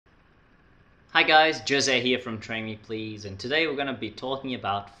Hi guys, Jose here from Train Me Please, and today we're going to be talking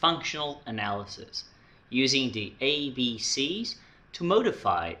about functional analysis, using the ABCs to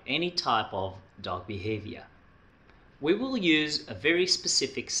modify any type of dog behavior. We will use a very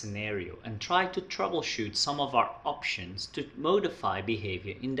specific scenario and try to troubleshoot some of our options to modify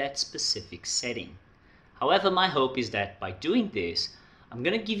behavior in that specific setting. However, my hope is that by doing this, I'm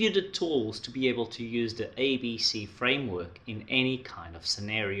going to give you the tools to be able to use the ABC framework in any kind of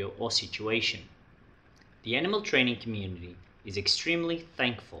scenario or situation. The animal training community is extremely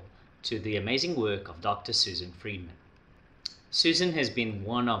thankful to the amazing work of Dr. Susan Friedman. Susan has been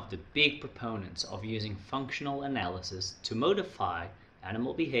one of the big proponents of using functional analysis to modify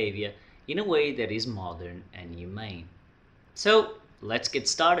animal behavior in a way that is modern and humane. So, let's get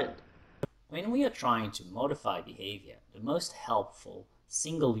started. When we are trying to modify behavior, the most helpful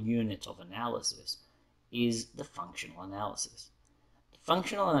single unit of analysis is the functional analysis. The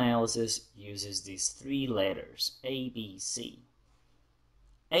functional analysis uses these three letters, A, B, C.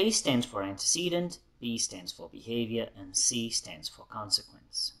 A stands for antecedent, B stands for behavior, and C stands for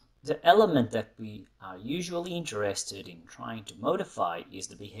consequence. The element that we are usually interested in trying to modify is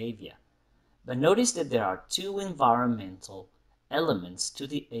the behavior. But notice that there are two environmental elements to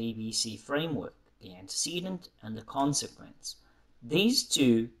the ABC framework, the antecedent and the consequence. These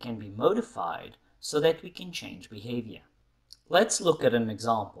two can be modified so that we can change behavior. Let's look at an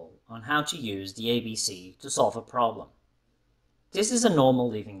example on how to use the ABC to solve a problem. This is a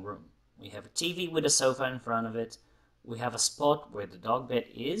normal living room. We have a TV with a sofa in front of it, we have a spot where the dog bed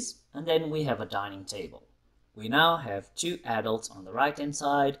is, and then we have a dining table. We now have two adults on the right hand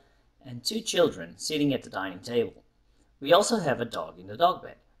side and two children sitting at the dining table. We also have a dog in the dog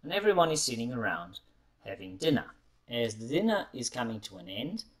bed, and everyone is sitting around having dinner. As the dinner is coming to an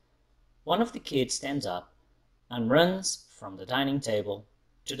end, one of the kids stands up and runs from the dining table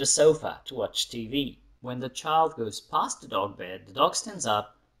to the sofa to watch TV. When the child goes past the dog bed, the dog stands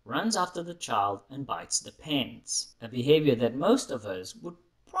up, runs after the child, and bites the pants, a behavior that most of us would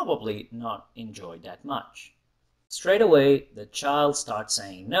probably not enjoy that much. Straight away, the child starts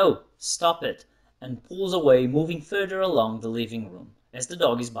saying, "No, stop it," and pulls away, moving further along the living room as the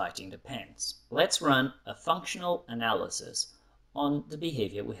dog is biting the pants. Let's run a functional analysis on the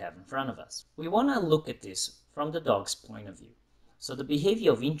behavior we have in front of us. We want to look at this from the dog's point of view. So the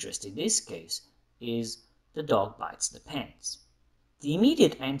behavior of interest in this case is the dog bites the pants. The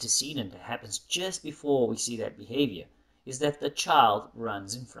immediate antecedent that happens just before we see that behavior is that the child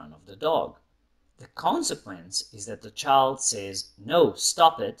runs in front of the dog. The consequence is that the child says, "No,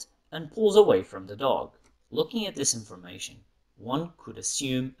 stop it," and pulls away from the dog. Looking at this information, one could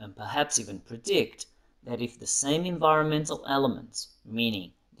assume and perhaps even predict that if the same environmental elements,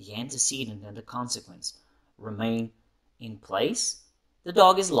 meaning the antecedent and the consequence, remain in place, the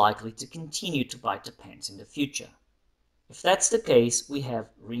dog is likely to continue to bite the pants in the future. If that's the case, we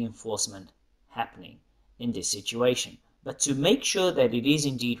have reinforcement happening in this situation. But to make sure that it is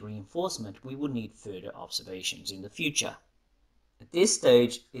indeed reinforcement, we would need further observations in the future. At this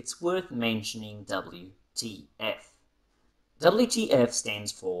stage, it's worth mentioning WTF. WTF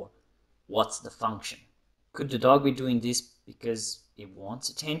stands for what's the function? Could the dog be doing this because it wants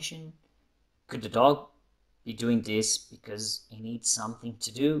attention? Could the dog be doing this because he needs something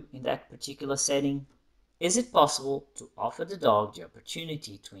to do in that particular setting? Is it possible to offer the dog the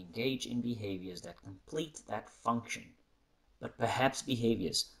opportunity to engage in behaviors that complete that function, but perhaps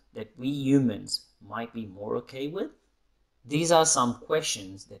behaviors that we humans might be more okay with? These are some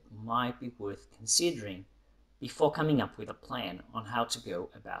questions that might be worth considering before coming up with a plan on how to go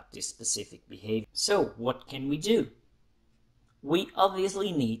about this specific behavior. So what can we do? We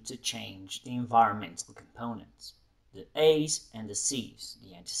obviously need to change the environmental components, the A's and the C's,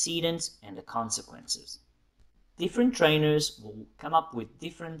 the antecedents and the consequences. Different trainers will come up with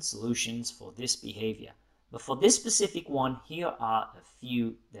different solutions for this behavior, but for this specific one, here are a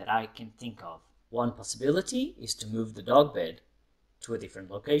few that I can think of. One possibility is to move the dog bed to a different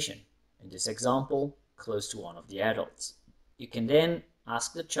location, in this example, close to one of the adults. You can then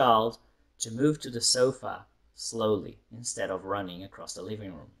ask the child to move to the sofa slowly instead of running across the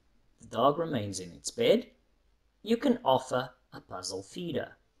living room. The dog remains in its bed. You can offer a puzzle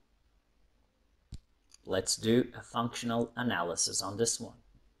feeder. Let's do a functional analysis on this one.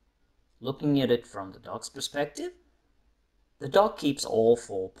 Looking at it from the dog's perspective, the dog keeps all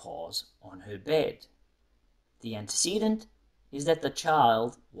four paws on her bed. The antecedent is that the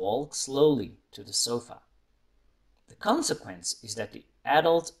child walks slowly to the sofa. The consequence is that the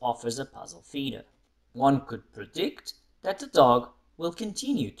adult offers a puzzle feeder. One could predict that the dog will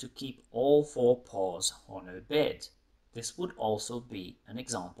continue to keep all four paws on her bed. This would also be an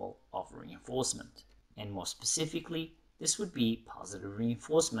example of reinforcement. And more specifically, this would be positive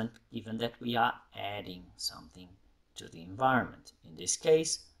reinforcement given that we are adding something to the environment, in this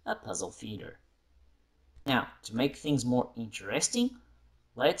case, a puzzle feeder. Now, to make things more interesting,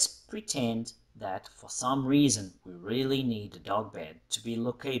 let's pretend that for some reason we really need the dog bed to be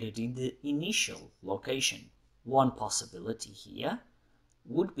located in the initial location. One possibility here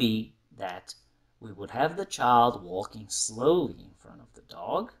would be that we would have the child walking slowly in front of the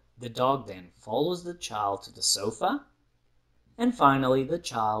dog then follows the child to the sofa, and finally the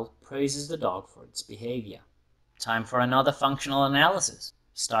child praises the dog for its behavior. Time for another functional analysis.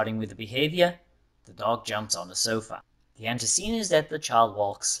 Starting with the behavior, the dog jumps on the sofa. The antecedent is that the child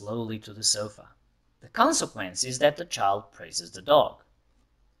walks slowly to the sofa. The consequence is that the child praises the dog.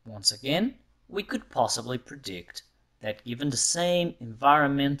 Once again, we could possibly predict that given the same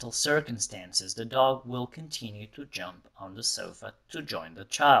environmental circumstances, the dog will continue to jump on the sofa to join the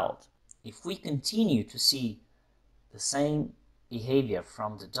child. If we continue to see the same behavior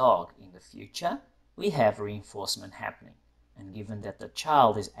from the dog in the future, we have reinforcement happening. And given that the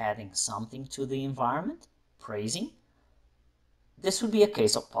child is adding something to the environment, praising, this would be a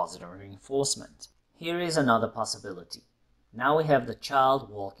case of positive reinforcement. Here is another possibility. Now we have the child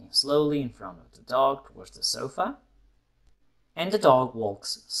walking slowly in front of the dog towards the sofa, and the dog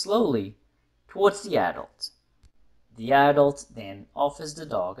walks slowly towards the adult. The adult then offers the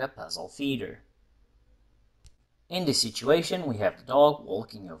dog a puzzle feeder. In this situation, we have the dog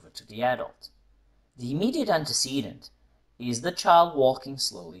walking over to the adult. The immediate antecedent is the child walking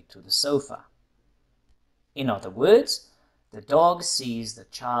slowly to the sofa. In other words, the dog sees the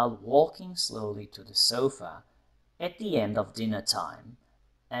child walking slowly to the sofa at the end of dinner time,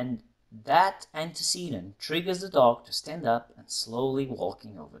 and that antecedent triggers the dog to stand up and slowly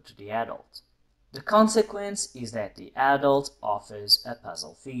walking over to the adult. The consequence is that the adult offers a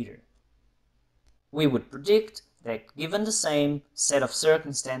puzzle feeder. We would predict that given the same set of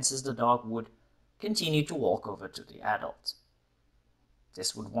circumstances, the dog would continue to walk over to the adult.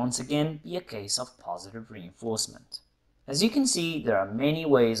 This would once again be a case of positive reinforcement. As you can see, there are many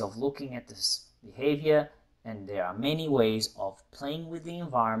ways of looking at this behavior, and there are many ways of playing with the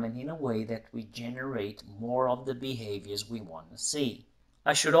environment in a way that we generate more of the behaviors we want to see.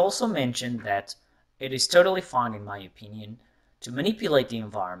 I should also mention that it is totally fine, in my opinion, to manipulate the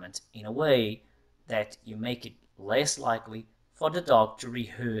environment in a way that you make it less likely for the dog to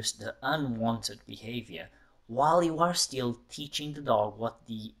rehearse the unwanted behavior while you are still teaching the dog what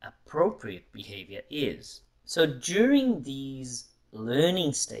the appropriate behavior is. So during these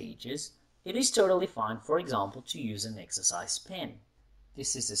learning stages, it is totally fine, for example, to use an exercise pen.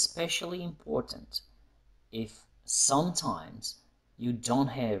 This is especially important if sometimes you don't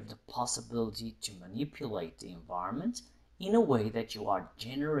have the possibility to manipulate the environment in a way that you are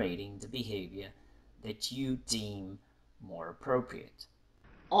generating the behavior that you deem more appropriate.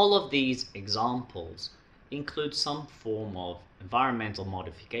 All of these examples include some form of environmental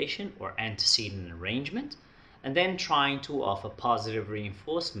modification or antecedent arrangement, and then trying to offer positive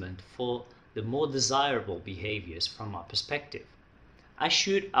reinforcement for the more desirable behaviors from our perspective. I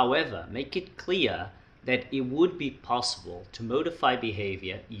should, however, make it clear that it would be possible to modify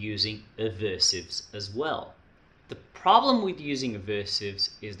behavior using aversives as well. The problem with using aversives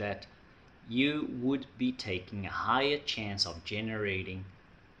is that you would be taking a higher chance of generating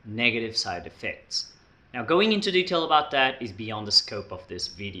negative side effects. Now, going into detail about that is beyond the scope of this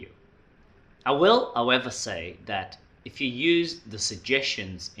video. I will, however, say that if you use the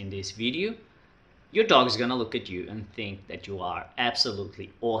suggestions in this video, your dog is going to look at you and think that you are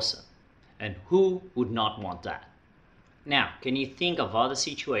absolutely awesome. And who would not want that? Now, can you think of other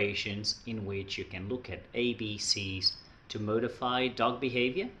situations in which you can look at ABCs to modify dog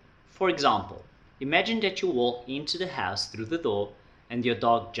behavior? For example, imagine that you walk into the house through the door and your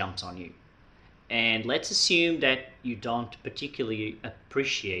dog jumps on you. And let's assume that you don't particularly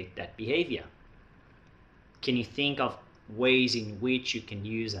appreciate that behavior. Can you think of ways in which you can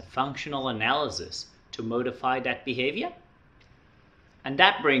use a functional analysis to modify that behavior? And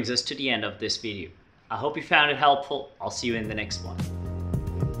that brings us to the end of this video. I hope you found it helpful. I'll see you in the next one.